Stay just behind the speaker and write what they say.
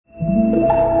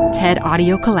TED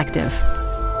Audio Collective.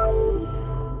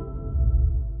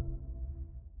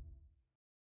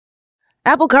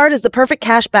 Apple Card is the perfect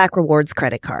cashback rewards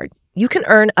credit card. You can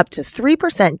earn up to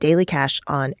 3% daily cash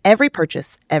on every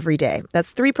purchase every day.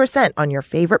 That's 3% on your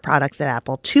favorite products at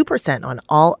Apple, 2% on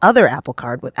all other Apple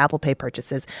Card with Apple Pay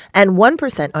purchases, and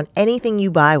 1% on anything you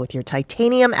buy with your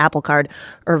titanium Apple Card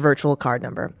or virtual card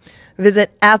number.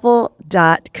 Visit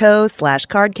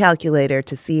apple.co/card calculator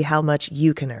to see how much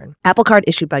you can earn. Apple Card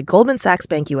issued by Goldman Sachs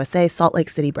Bank USA, Salt Lake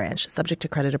City branch. Subject to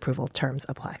credit approval. Terms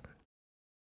apply.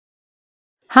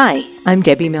 Hi, I'm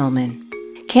Debbie Millman.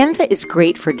 Canva is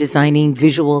great for designing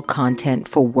visual content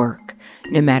for work,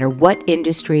 no matter what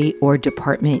industry or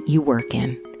department you work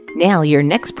in. Nail your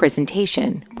next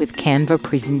presentation with Canva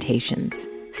Presentations.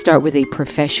 Start with a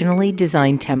professionally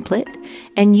designed template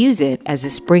and use it as a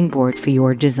springboard for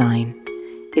your design.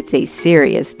 It's a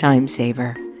serious time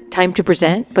saver. Time to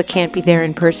present but can't be there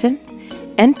in person?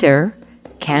 Enter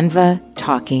Canva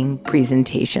Talking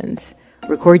Presentations.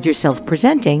 Record yourself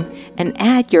presenting and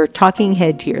add your talking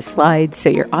head to your slides so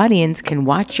your audience can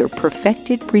watch your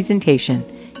perfected presentation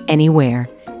anywhere,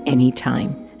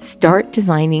 anytime. Start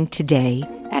designing today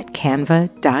at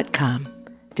canva.com.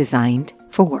 Designed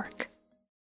for work.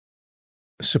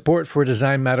 Support for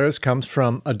Design Matters comes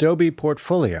from Adobe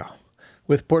Portfolio.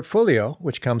 With Portfolio,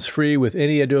 which comes free with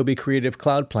any Adobe Creative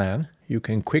Cloud plan, you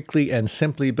can quickly and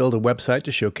simply build a website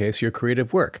to showcase your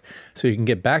creative work so you can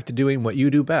get back to doing what you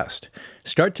do best.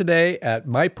 Start today at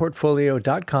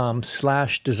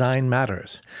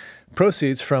myportfolio.com/designmatters.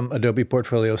 Proceeds from Adobe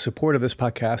Portfolio support of this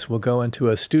podcast will go into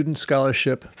a student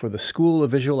scholarship for the School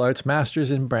of Visual Arts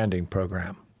Masters in Branding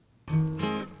program.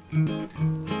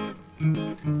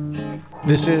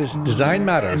 This is Design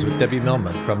Matters with Debbie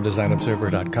Millman from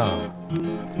DesignObserver.com.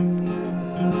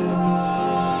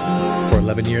 For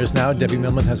 11 years now, Debbie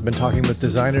Millman has been talking with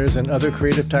designers and other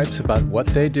creative types about what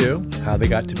they do, how they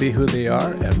got to be who they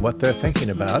are, and what they're thinking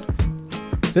about.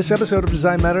 This episode of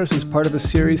Design Matters is part of a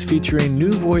series featuring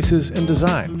new voices in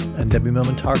design, and Debbie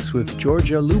Millman talks with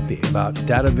Giorgia Lupi about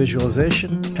data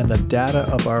visualization and the data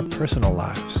of our personal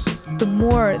lives. The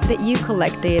more that you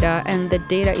collect data and the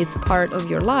data is part of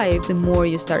your life, the more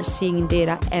you start seeing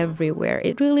data everywhere.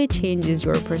 It really changes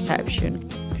your perception.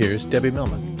 Here's Debbie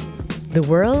Millman. The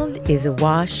world is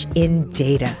awash in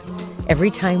data. Every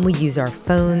time we use our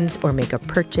phones or make a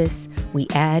purchase, we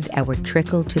add our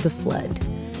trickle to the flood.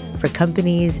 For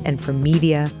companies and for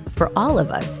media, for all of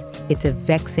us, it's a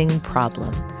vexing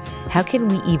problem. How can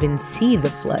we even see the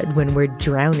flood when we're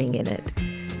drowning in it?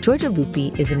 Giorgia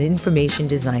Lupi is an information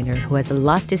designer who has a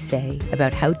lot to say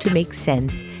about how to make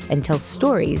sense and tell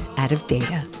stories out of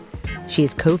data. She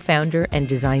is co-founder and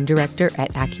design director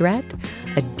at Accurate,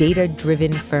 a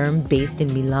data-driven firm based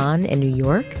in Milan and New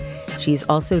York. She's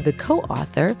also the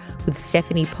co-author with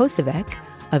Stephanie Posavec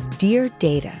of Dear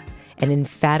Data, an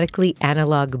emphatically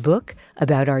analog book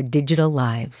about our digital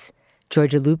lives.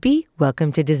 Giorgia Lupi,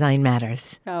 welcome to Design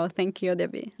Matters. Oh, thank you,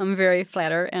 Debbie. I'm very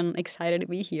flattered and excited to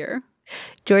be here.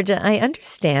 Giorgia, I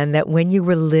understand that when you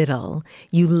were little,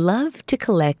 you loved to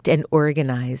collect and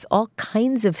organize all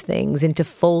kinds of things into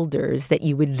folders that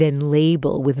you would then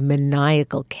label with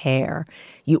maniacal care.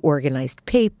 You organized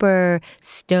paper,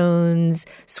 stones,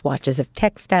 swatches of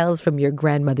textiles from your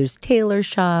grandmother's tailor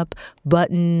shop,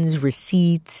 buttons,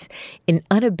 receipts, in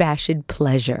unabashed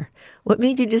pleasure. What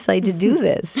made you decide to do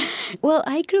this? Well,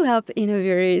 I grew up in a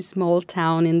very small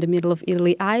town in the middle of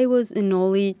Italy. I was an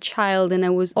only child, and I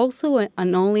was also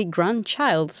an only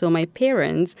grandchild. So my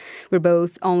parents were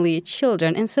both only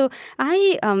children. And so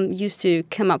I used to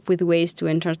come up with ways to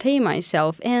entertain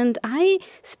myself. And I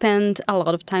spent a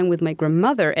lot of time with my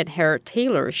grandmother at her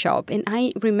tailor shop. And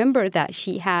I remember that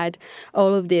she had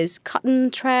all of these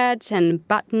cotton threads and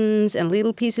buttons and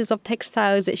little pieces of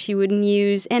textiles that she wouldn't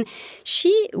use. And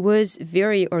she was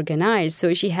very organized.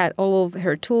 So she had all of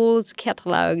her tools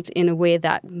cataloged in a way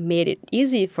that made it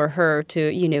easy for her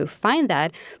to, find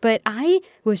that. But I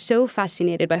was so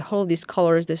fascinated by all of these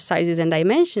colors, the sizes and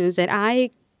dimensions that I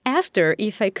asked her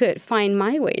if I could find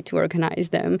my way to organize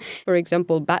them. For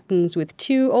example, buttons with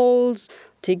 2 holes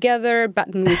together,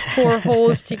 button with 4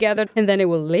 holes together, and then I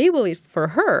will label it for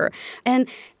her. And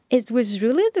it was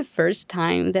really the first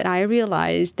time that I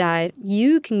realized that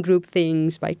you can group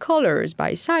things by colors,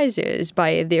 by sizes,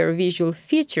 by their visual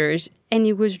features. And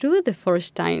it was really the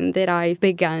first time that I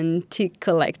began to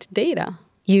collect data.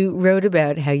 You wrote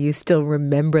about how you still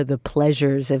remember the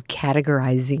pleasures of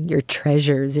categorizing your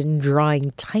treasures and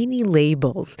drawing tiny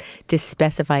labels to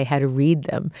specify how to read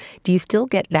them. Do you still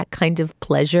get that kind of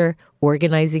pleasure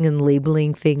organizing and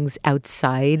labeling things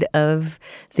outside of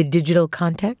the digital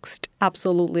context?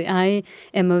 Absolutely. I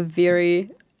am a very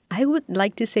I would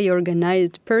like to say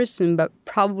organized person, but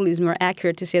probably it's more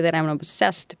accurate to say that I'm an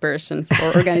obsessed person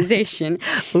for organization.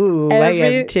 Ooh, I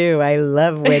am too. I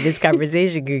love where this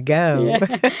conversation could go.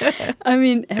 Yeah. I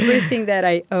mean, everything that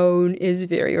I own is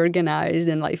very organized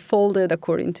and like folded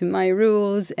according to my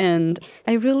rules. And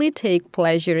I really take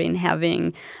pleasure in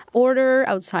having order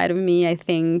outside of me. I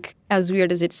think, as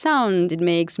weird as it sounds, it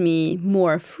makes me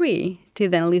more free to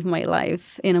then live my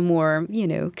life in a more,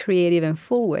 creative and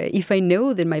full way. If I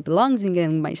know that my belongings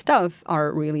and my stuff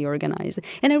are really organized.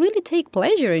 And I really take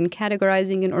pleasure in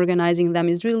categorizing and organizing them.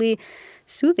 Is really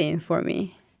soothing for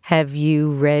me. Have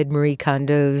you read Marie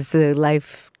Kondo's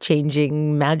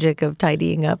Life-Changing Magic of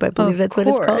Tidying Up? I believe that's what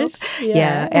it's called.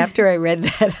 Yeah. After I read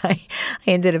that, I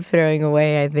ended up throwing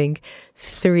away, I think,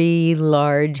 3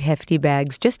 large, hefty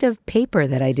bags just of paper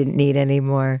that I didn't need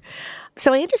anymore.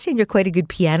 So I understand you're quite a good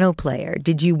piano player.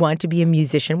 Did you want to be a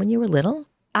musician when you were little?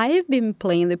 I've been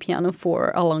playing the piano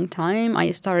for a long time.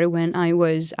 I started when I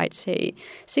was, I'd say,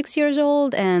 6 years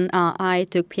old, and I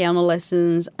took piano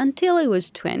lessons until I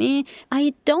was 20.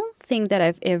 I don't think that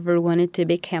I've ever wanted to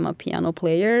become a piano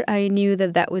player. I knew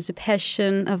that that was a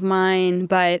passion of mine,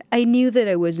 but I knew that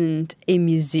I wasn't a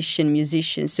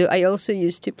musician. So I also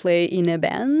used to play in a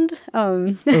band.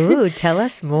 Ooh, tell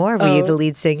us more. Were you the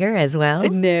lead singer as well?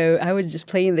 No, I was just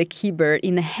playing the keyboard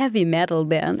in a heavy metal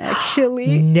band,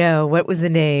 actually. No, what was the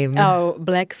name? Oh,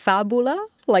 Black Fabula.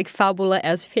 Like fabula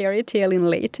as fairy tale in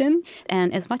Latin.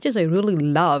 And as much as I really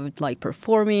loved like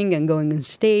performing and going on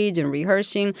stage and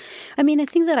rehearsing, I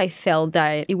think that I felt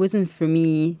that it wasn't for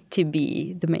me to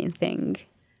be the main thing.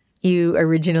 You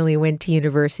originally went to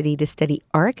university to study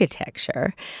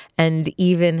architecture and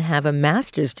even have a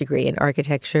master's degree in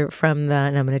architecture from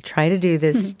and I'm going to try to do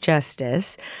this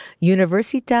justice,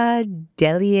 Università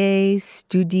degli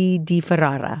Studi di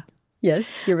Ferrara.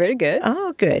 Yes, you're very good.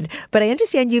 Oh, good. But I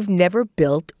understand you've never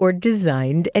built or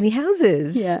designed any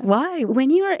houses. Yeah. Why?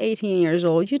 When you are 18 years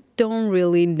old, you don't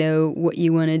really know what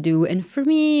you want to do. And for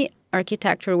me,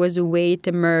 architecture was a way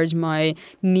to merge my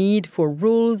need for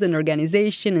rules and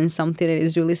organization and something that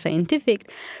is really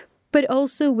scientific, but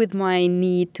also with my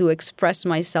need to express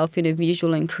myself in a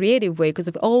visual and creative way, because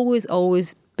I've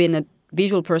always been a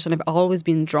visual person. I've always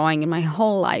been drawing in my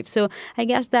whole life. So I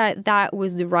guess that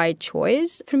was the right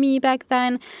choice for me back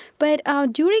then. But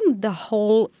during the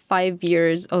whole 5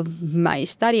 years of my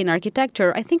study in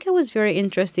architecture, I think I was very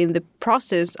interested in the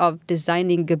process of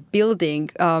designing a building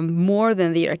more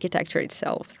than the architecture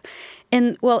itself.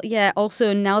 And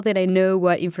also now that I know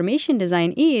what information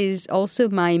design is, also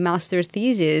my master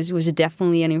thesis was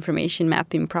definitely an information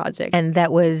mapping project. And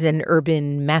that was an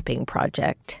urban mapping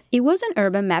project. It was an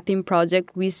urban mapping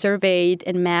project. We surveyed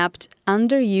and mapped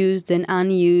underused and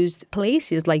unused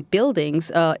places like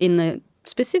buildings in a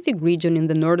specific region in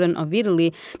the northern of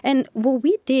Italy. And what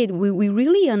we did, we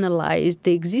really analyzed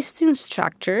the existing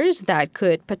structures that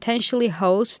could potentially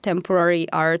host temporary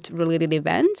art-related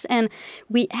events. And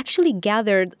we actually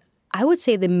gathered, I would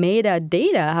say, the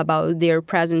metadata about their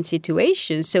present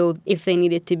situation. So if they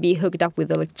needed to be hooked up with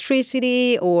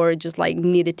electricity or just like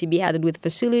needed to be added with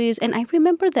facilities. And I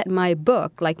remember that my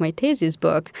book, like my thesis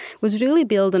book, was really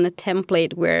built on a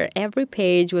template where every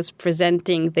page was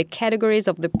presenting the categories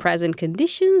of the present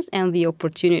conditions and the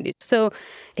opportunities. So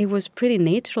it was pretty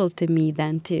natural to me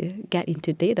then to get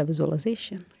into data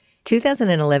visualization.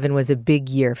 2011 was a big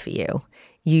year for you.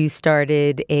 You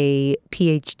started a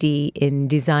PhD in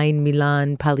Design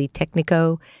Milan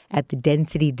Politecnico at the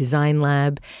Density Design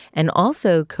Lab and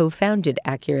also co-founded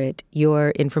Accurate,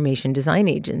 your information design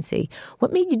agency.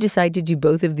 What made you decide to do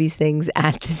both of these things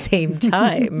at the same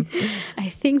time? I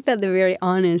think that the very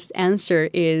honest answer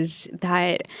is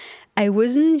that I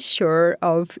wasn't sure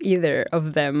of either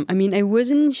of them. I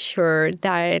wasn't sure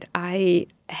that I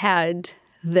had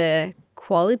the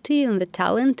quality and the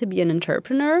talent to be an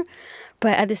entrepreneur.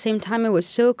 But at the same time, I was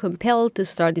so compelled to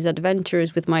start these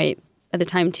adventures with my, at the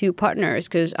time, 2 partners,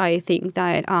 because I think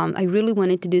that I really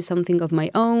wanted to do something of my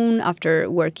own after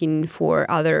working for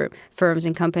other firms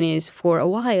and companies for a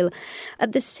while.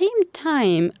 At the same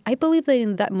time, I believe that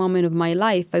in that moment of my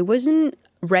life, I wasn't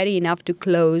ready enough to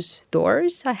close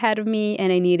doors ahead of me,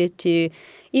 and I needed to,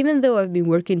 even though I've been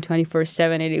working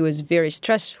 24/7 and it was very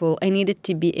stressful, I needed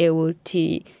to be able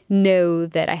to know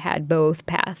that I had both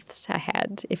paths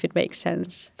ahead, if it makes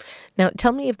sense. Now,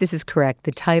 tell me if this is correct.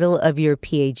 The title of your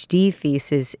PhD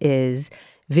thesis is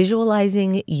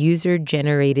Visualizing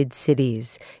User-Generated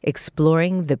Cities,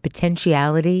 Exploring the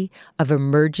Potentiality of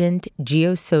Emergent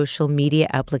Geosocial Media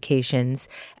Applications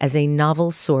as a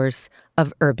Novel Source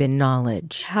of Urban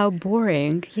Knowledge. How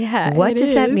boring. Yeah. What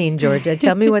does that mean, Giorgia?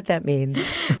 Tell me what that means.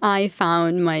 I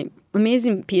found my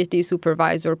amazing PhD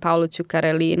supervisor, Paolo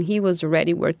Zuccarelli, and he was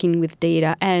already working with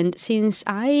data. And since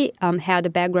I had a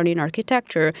background in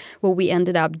architecture, what we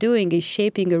ended up doing is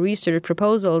shaping a research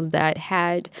proposals that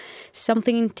had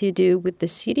something to do with the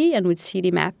city and with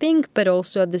city mapping, but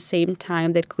also at the same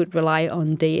time that could rely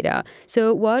on data.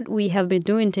 So what we have been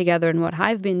doing together and what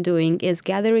I've been doing is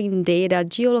gathering data,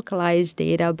 geolocalized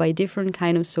data by different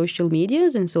kind of social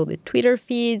medias. And so the Twitter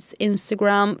feeds,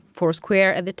 Instagram,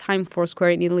 Foursquare. At the time,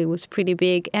 Foursquare in Italy was pretty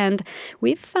big. And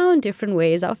I found different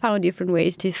ways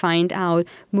to find out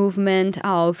movement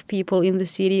of people in the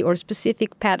city or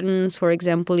specific patterns, for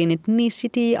example, in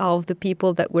ethnicity of the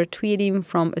people that were tweeting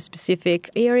from a specific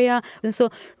area. And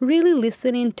so really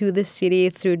listening to the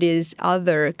city through this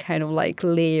other kind of like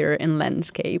layer and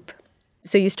landscape.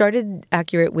 So you started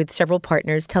Accurate with several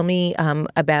partners. Tell me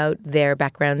about their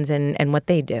backgrounds and what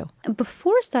they do.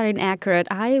 Before starting Accurate,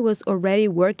 I was already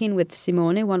working with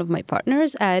Simone, one of my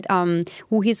partners, at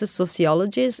who is a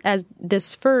sociologist, at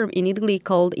this firm in Italy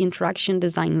called Interaction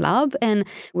Design Lab. And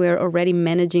we're already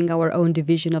managing our own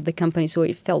division of the company, so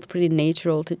it felt pretty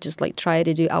natural to just like try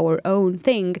to do our own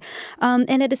thing.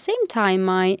 And at the same time,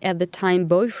 my, at the time,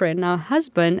 boyfriend, now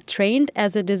husband, trained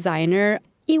as a designer.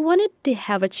 He wanted to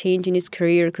have a change in his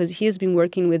career because he has been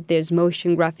working with this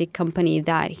motion graphic company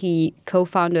that he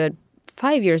co-founded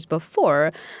 5 years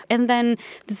before. And then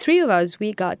the three of us,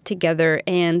 we got together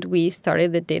and we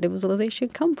started the data visualization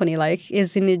company, like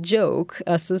isn't a joke,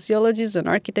 a sociologist, an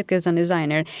architect, as a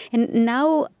designer. And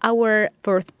now our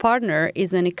fourth partner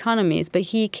is an economist, but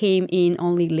he came in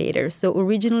only later. So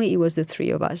originally it was the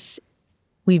three of us.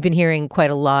 We've been hearing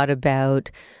quite a lot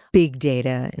about big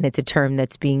data, and it's a term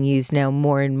that's being used now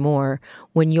more and more.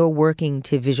 When you're working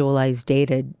to visualize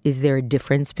data, is there a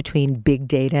difference between big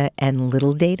data and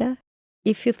little data?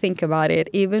 If you think about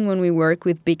it, even when we work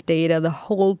with big data, the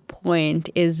whole point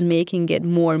is making it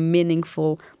more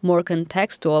meaningful, more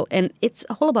contextual. And it's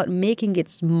all about making it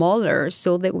smaller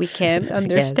so that we can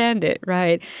understand it,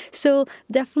 right? So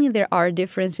definitely there are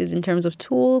differences in terms of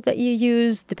tool that you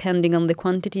use, depending on the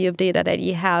quantity of data that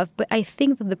you have. But I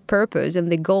think that the purpose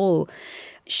and the goal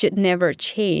should never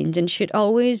change and should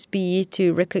always be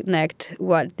to reconnect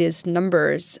what these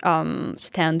numbers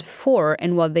stand for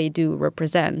and what they do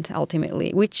represent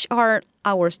ultimately, which are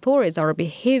our stories, our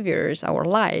behaviors, our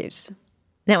lives.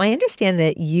 Now, I understand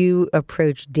that you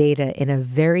approach data in a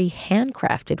very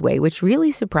handcrafted way, which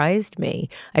really surprised me.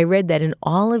 I read that in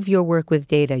all of your work with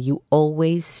data, you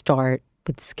always start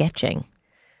with sketching.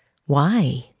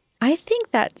 Why? I think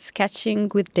that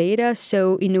sketching with data,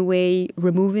 so in a way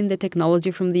removing the technology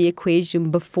from the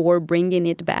equation before bringing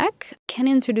it back, can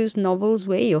introduce novel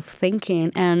way of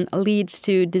thinking and leads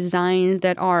to designs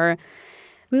that are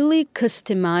really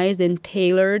customized and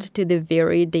tailored to the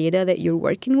very data that you're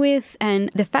working with. And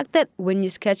the fact that when you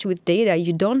sketch with data,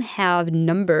 you don't have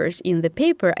numbers in the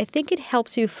paper, I think it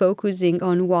helps you focusing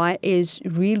on what is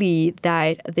really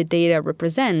that the data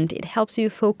represent. It helps you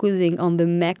focusing on the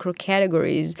macro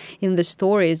categories in the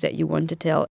stories that you want to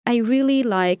tell. I really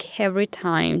like every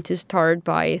time to start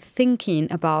by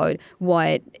thinking about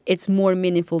what it's more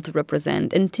meaningful to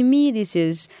represent. And to me, this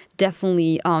is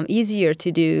definitely easier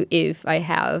to do if I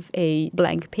have a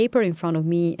blank paper in front of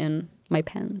me and my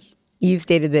pens. You've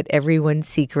stated that everyone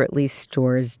secretly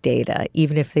stores data,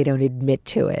 even if they don't admit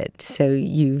to it. So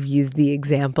you've used the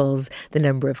examples, the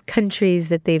number of countries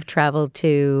that they've traveled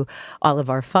to, all of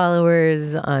our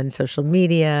followers on social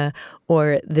media,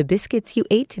 or the biscuits you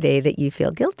ate today that you feel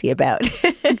guilty about.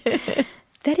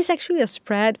 That is actually a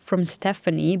spread from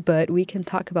Stephanie, but we can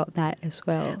talk about that as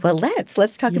well. Well,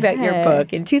 let's talk about your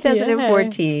book. In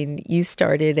 2014, you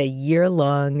started a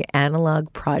year-long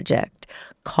analog project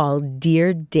called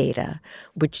Dear Data,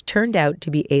 which turned out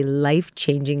to be a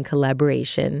life-changing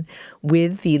collaboration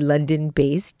with the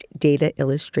London-based data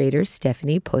illustrator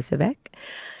Stephanie Posavec.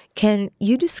 Can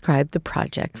you describe the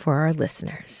project for our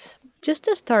listeners? Just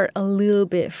to start a little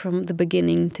bit from the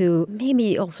beginning to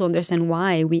maybe also understand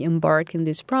why we embark in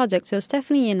this project. So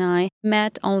Stephanie and I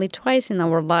met only twice in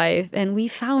our life, and we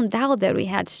found out that we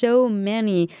had so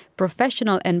many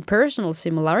professional and personal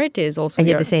similarities also. And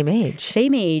you're the same age.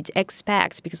 Same age,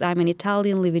 expats, because I'm an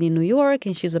Italian living in New York,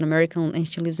 and she's an American,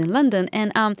 and she lives in London.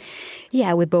 And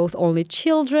we both only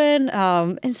children.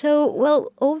 And so,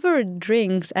 over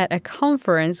drinks at a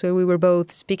conference where we were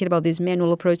both speaking about this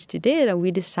manual approach to data, we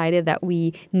decided that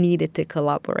we needed to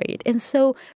collaborate. And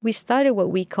so we started what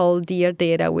we call Dear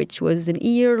Data, which was an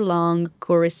year-long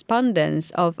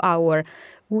correspondence of our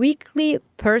weekly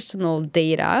personal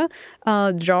data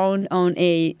drawn on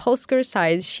a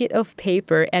postcard-sized sheet of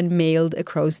paper and mailed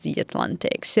across the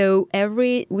Atlantic. So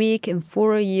every week and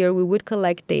for a year, we would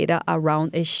collect data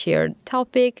around a shared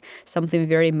topic, something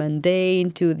very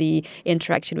mundane, to the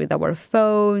interaction with our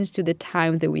phones, to the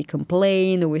time that we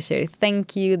complain or we say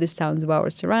thank you, the sounds of our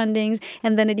surroundings.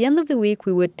 And then at the end of the week,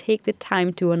 we would take the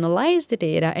time to analyze the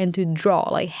data and to draw,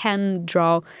 like hand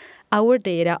draw our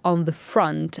data on the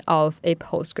front of a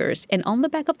postcard. And on the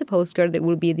back of the postcard, there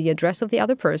will be the address of the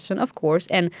other person, of course,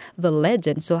 and the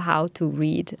legend, so how to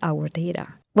read our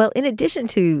data. Well, in addition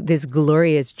to this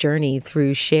glorious journey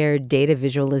through shared data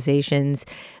visualizations,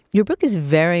 your book is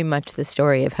very much the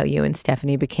story of how you and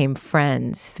Stephanie became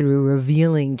friends through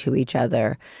revealing to each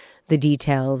other the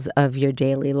details of your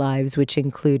daily lives, which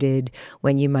included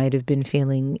when you might have been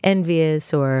feeling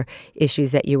envious or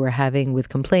issues that you were having with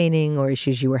complaining or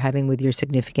issues you were having with your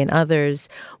significant others.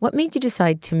 What made you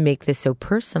decide to make this so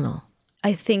personal?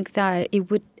 I think that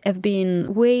it would have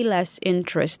been way less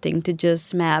interesting to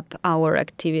just map our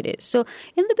activities. So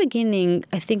in the beginning,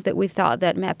 I think that we thought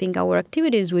that mapping our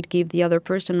activities would give the other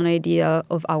person an idea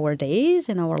of our days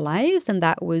and our lives, and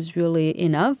that was really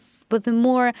enough. But the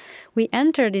more we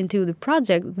entered into the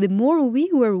project, the more we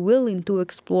were willing to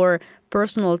explore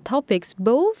personal topics,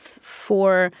 both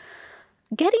for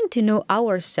getting to know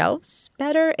ourselves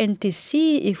better and to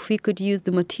see if we could use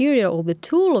the material or the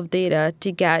tool of data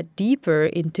to get deeper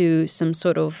into some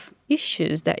sort of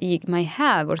issues that you might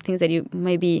have or things that you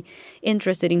might be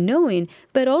interested in knowing.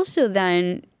 But also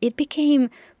then it became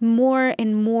more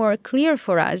and more clear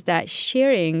for us that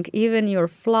sharing even your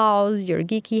flaws, your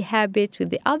geeky habits with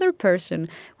the other person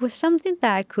was something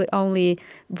that could only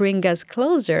bring us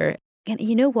closer. And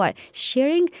you know what?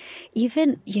 Sharing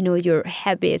even, your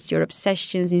habits, your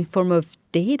obsessions in form of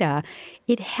data,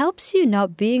 it helps you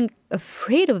not being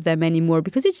afraid of them anymore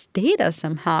because it's data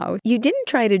somehow. You didn't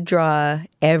try to draw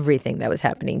everything that was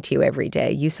happening to you every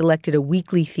day. You selected a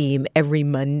weekly theme every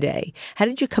Monday. How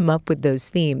did you come up with those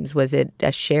themes? Was it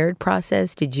a shared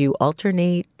process? Did you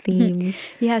alternate themes?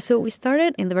 Yeah, so we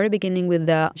started in the very beginning with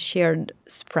the shared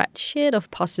spreadsheet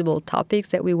of possible topics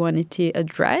that we wanted to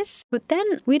address. But then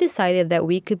we decided that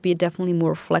we could be definitely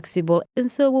more flexible.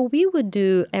 And so what we would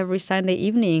do every Sunday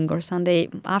evening or Sunday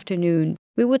afternoon,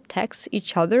 we would text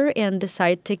each other and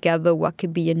decide together what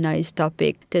could be a nice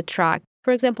topic to track.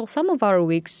 For example, some of our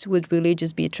weeks would really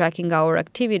just be tracking our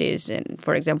activities. And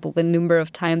for example, the number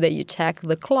of times that you check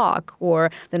the clock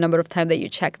or the number of times that you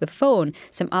check the phone.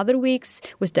 Some other weeks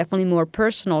was definitely more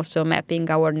personal, so mapping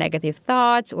our negative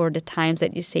thoughts or the times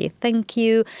that you say thank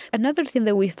you. Another thing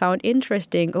that we found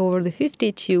interesting over the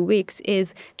 52 weeks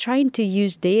is trying to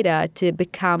use data to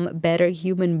become better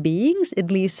human beings,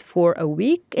 at least for a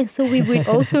week. And so we would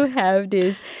also have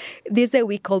this that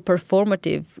we call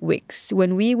performative weeks,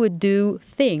 when we would do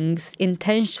things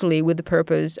intentionally with the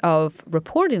purpose of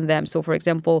reporting them. So, for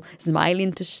example,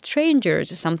 smiling to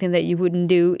strangers is something that you wouldn't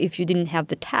do if you didn't have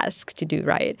the task to do,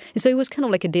 right? And so it was kind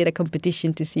of like a data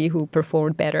competition to see who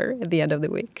performed better at the end of the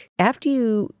week. After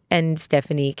you and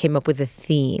Stephanie came up with a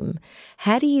theme,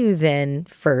 how do you then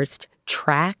first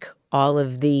track all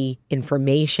of the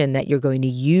information that you're going to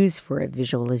use for a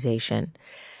visualization?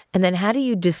 And then how do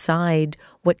you decide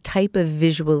what type of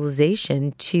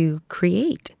visualization to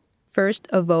create? First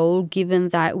of all, given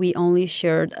that we only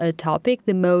shared a topic,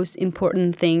 the most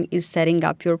important thing is setting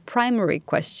up your primary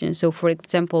question. So, for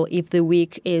example, if the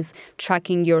week is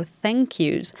tracking your thank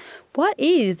yous, what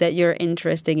is that you're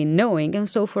interested in knowing? And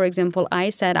so, for example, I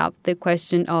set up the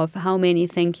question of how many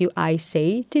thank you I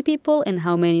say to people and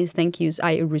how many thank yous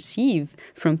I receive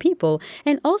from people.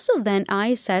 And also then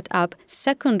I set up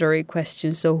secondary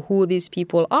questions. So who these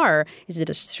people are. Is it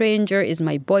a stranger? Is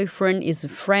my boyfriend? Is a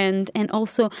friend? And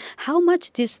also how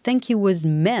much this thank you was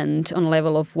meant on a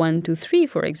level of 1 to 3,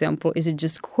 for example. Is it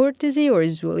just courtesy or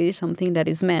is it really something that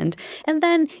is meant? And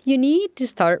then you need to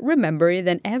start remembering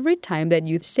that every time that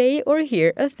you say or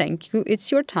hear a thank you,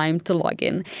 it's your time to log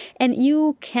in. And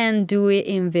you can do it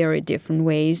in very different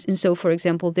ways. And so, for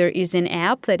example, there is an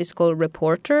app that is called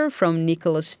Reporter from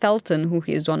Nicholas Felton, who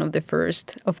is one of the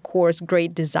first, of course,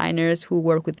 great designers who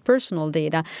work with personal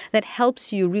data that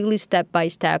helps you really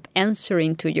step-by-step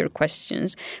answering to your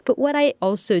questions. But what I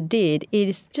also did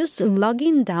is just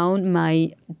logging down my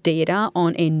data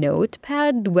on a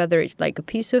notepad, whether it's like a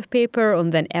piece of paper on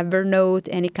then Evernote,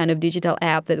 any kind of digital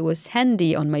app that was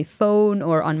handy on my phone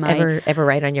or on my... Ever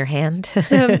write on your hand?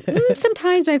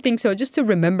 Sometimes I think so, just to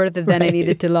remember that then I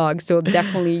needed to log. So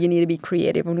definitely you need to be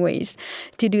creative in ways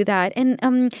to do that.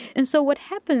 And so what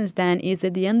happens then is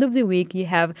at the end of the week, you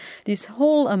have this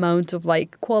whole amount of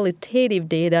like qualitative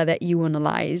data that you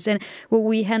analyze. And what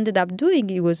we ended up doing,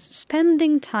 it was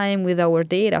spending time with our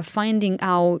data, finding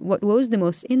out what was the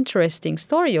most interesting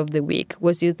story of the week.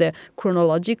 Was it the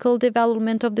chronological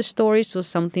development of the story? So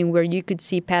something where you could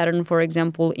see pattern, for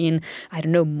example, in, I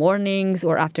don't know, mornings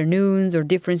or afternoons or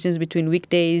differences between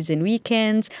weekdays and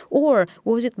weekends? Or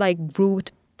was it like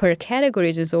grouped per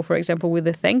categories? And so, for example, with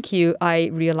the thank you, I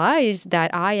realized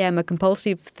that I am a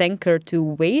compulsive thanker to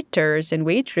waiters and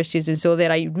waitresses, and so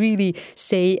that I really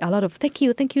say a lot of thank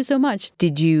you so much.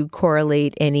 Did you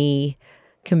correlate any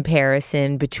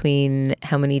comparison between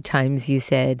how many times you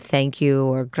said thank you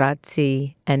or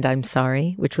grazie and I'm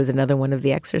sorry, which was another one of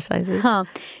the exercises?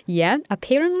 Yeah,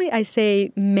 apparently I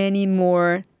say many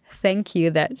more thank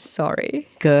you than sorry.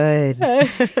 Good.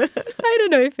 I don't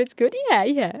know if it's good.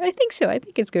 Yeah, I think so. I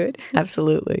think it's good.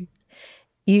 Absolutely.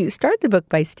 You start the book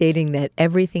by stating that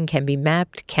everything can be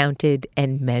mapped, counted,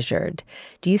 and measured.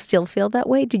 Do you still feel that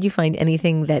way? Did you find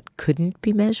anything that couldn't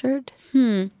be measured?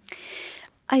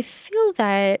 I feel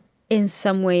that in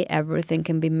some way everything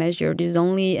can be measured. It's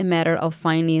only a matter of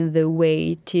finding the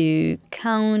way to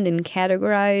count and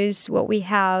categorize what we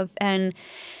have. And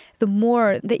the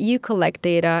more that you collect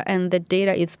data and the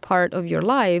data is part of your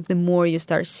life, the more you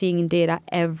start seeing data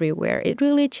everywhere. It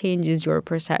really changes your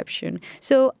perception.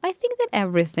 So I think that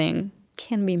everything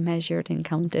can be measured and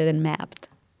counted and mapped.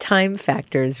 Time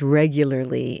factors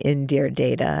regularly in Dear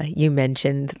Data. You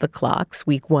mentioned the clocks.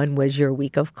 Week 1 was your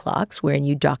week of clocks, wherein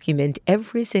you document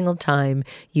every single time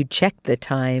you check the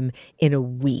time in a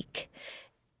week.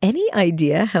 Any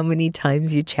idea how many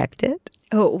times you checked it?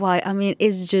 Oh, why? I mean,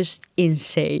 it's just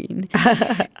insane.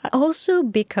 Also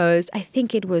because I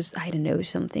think it was, I don't know,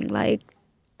 something like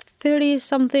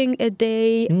 30-something a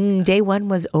day. Day 1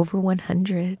 was over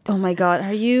 100. Oh my God,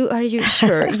 are you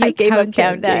sure? I gave up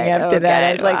counting after that.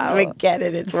 I was like, wow. forget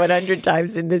it. It's 100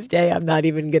 times in this day. I'm not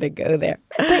even going to go there.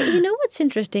 But you know what's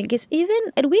interesting is even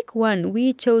at week 1,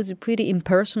 we chose a pretty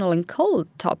impersonal and cold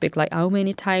topic, like how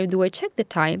many times do I check the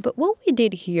time? But what we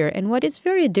did here, and what is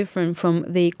very different from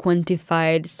the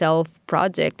quantified self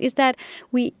project, is that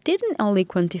we didn't only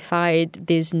quantify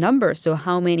this number, so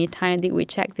how many times did we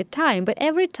check the time, but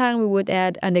every time we would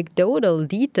add anecdotal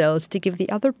details to give the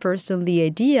other person the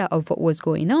idea of what was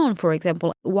going on. For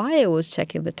example, why I was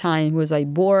checking the time. Was I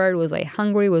bored? Was I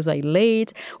hungry? Was I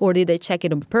late? Or did I check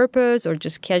it on purpose or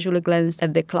just casually glanced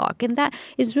at the clock? And that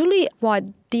is really what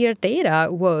Dear Data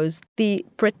was, the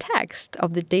pretext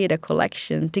of the data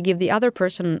collection to give the other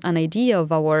person an idea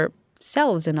of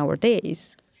ourselves and our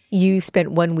days. You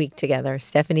spent 1 week together.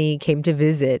 Stephanie came to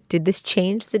visit. Did this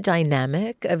change the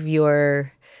dynamic of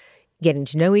your getting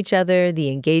to know each other, the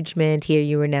engagement? Here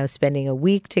you were now spending a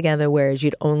week together, whereas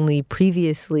you'd only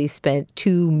previously spent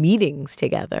 2 meetings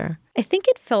together. I think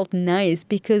it felt nice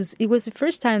because it was the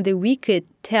first time that we could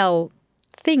tell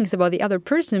things about the other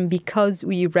person because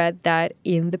we read that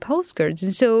in the postcards.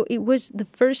 And so it was the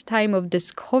first time of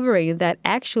discovering that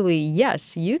actually,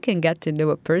 yes, you can get to know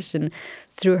a person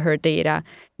through her data.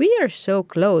 We are so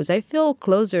close. I feel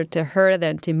closer to her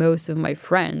than to most of my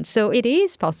friends. So it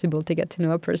is possible to get to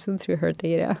know a person through her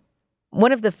data.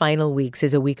 One of the final weeks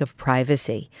is a week of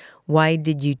privacy. Why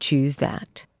did you choose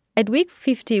that? At week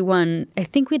 51, I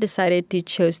think we decided to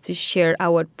choose to share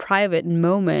our private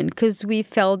moment because we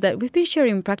felt that we've been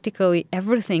sharing practically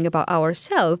everything about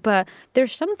ourselves, but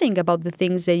there's something about the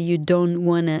things that you don't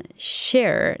want to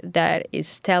share that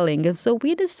is telling. And so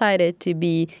we decided to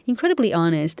be incredibly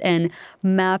honest and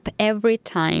map every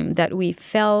time that we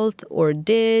felt or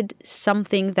did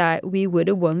something that we would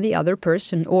have want the other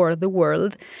person or the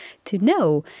world to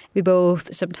know. We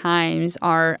both sometimes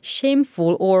are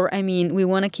shameful or, we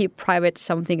want to keep private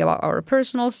something about our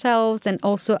personal selves. And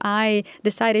also I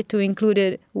decided to include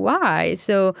it. Why?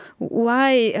 So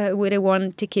why would I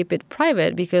want to keep it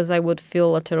private? Because I would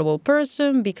feel a terrible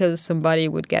person, because somebody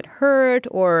would get hurt,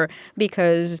 or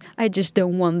because I just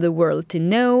don't want the world to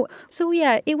know. So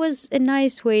yeah, it was a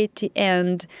nice way to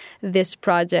end this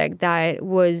project that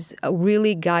was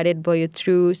really guided by a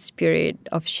true spirit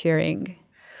of sharing.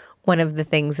 One of the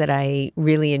things that I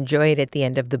really enjoyed at the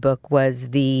end of the book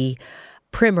was the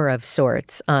primer of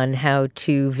sorts on how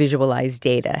to visualize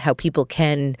data, how people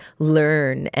can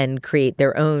learn and create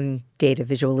their own data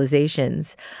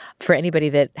visualizations. For anybody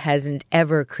that hasn't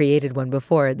ever created one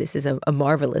before, this is a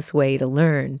marvelous way to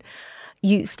learn.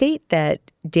 You state that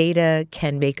data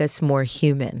can make us more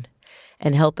human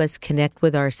and help us connect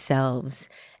with ourselves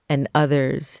and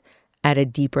others at a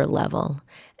deeper level.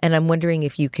 And I'm wondering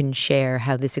if you can share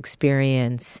how this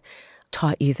experience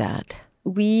taught you that.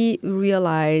 We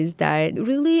realized that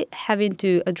really having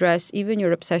to address even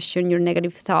your obsession, your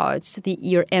negative thoughts,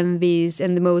 your envies,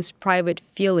 and the most private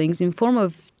feelings in form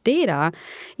of data,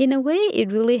 in a way,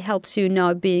 it really helps you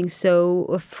not being so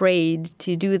afraid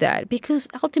to do that, because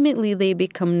ultimately they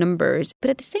become numbers. But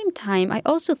at the same time, I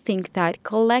also think that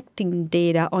collecting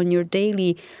data on your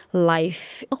daily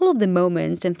life, all of the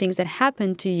moments and things that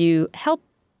happen to you, help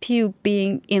you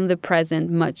being in the present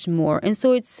much more. And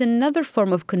so it's another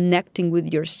form of connecting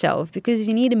with yourself, because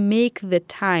you need to make the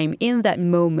time in that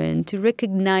moment to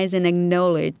recognize and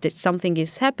acknowledge that something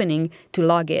is happening, to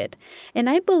log it. And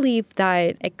I believe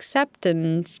that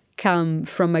acceptance comes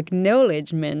from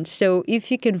acknowledgement. So if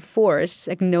you can force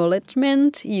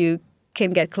acknowledgement, you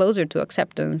can get closer to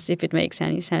acceptance, if it makes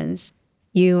any sense.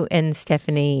 You and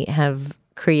Stephanie have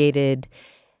created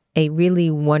a really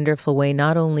wonderful way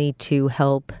not only to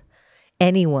help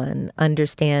anyone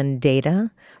understand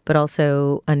data, but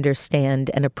also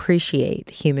understand and appreciate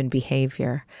human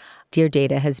behavior. Dear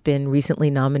Data has been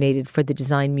recently nominated for the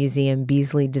Design Museum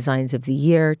Beasley Designs of the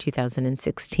Year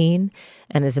 2016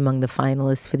 and is among the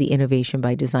finalists for the Innovation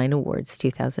by Design Awards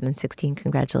 2016.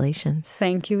 Congratulations.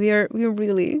 Thank you. We're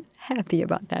really happy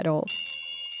about that all.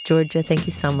 Giorgia, thank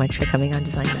you so much for coming on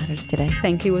Design Matters today.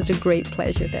 Thank you. It was a great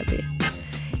pleasure, Debbie.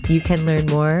 You can learn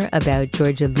more about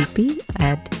Giorgia Lupi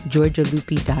at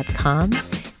georgialupi.com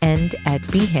and at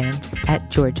Behance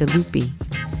at Giorgia Lupi.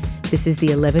 This is the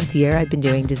 11th year I've been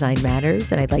doing Design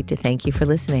Matters, and I'd like to thank you for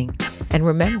listening. And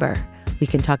remember, we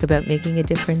can talk about making a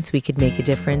difference, we could make a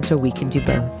difference, or we can do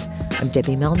both. I'm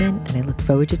Debbie Millman, and I look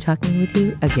forward to talking with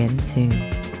you again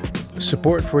soon.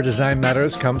 Support for Design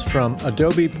Matters comes from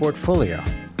Adobe Portfolio.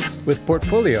 With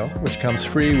Portfolio, which comes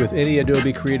free with any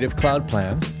Adobe Creative Cloud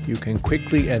plan, you can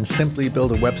quickly and simply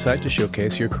build a website to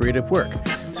showcase your creative work,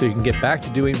 so you can get back to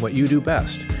doing what you do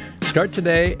best. Start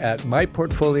today at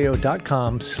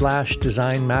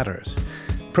myportfolio.com/designmatters.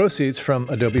 Proceeds from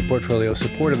Adobe Portfolio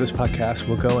support of this podcast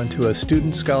will go into a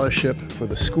student scholarship for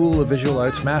the School of Visual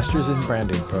Arts Masters in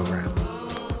Branding program.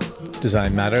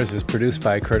 Design Matters is produced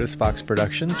by Curtis Fox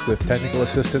Productions with technical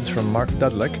assistance from Mark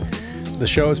Dudlick. The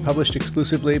show is published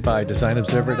exclusively by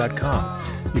DesignObserver.com.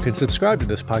 You can subscribe to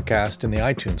this podcast in the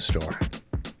iTunes Store.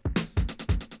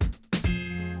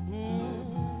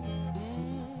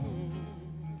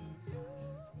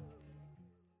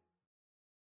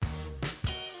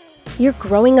 You're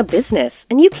growing a business,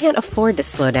 and you can't afford to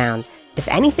slow down. If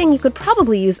anything, you could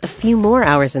probably use a few more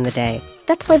hours in the day.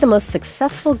 That's why the most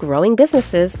successful growing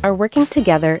businesses are working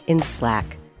together in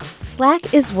Slack.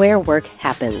 Slack is where work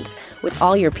happens, with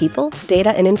all your people, data,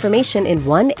 and information in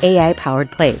one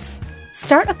AI-powered place.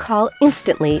 Start a call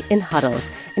instantly in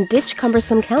huddles and ditch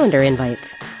cumbersome calendar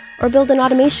invites. Or build an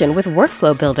automation with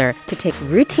Workflow Builder to take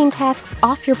routine tasks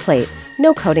off your plate,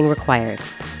 no coding required.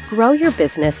 Grow your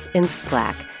business in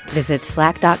Slack. Visit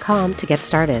slack.com to get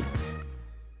started.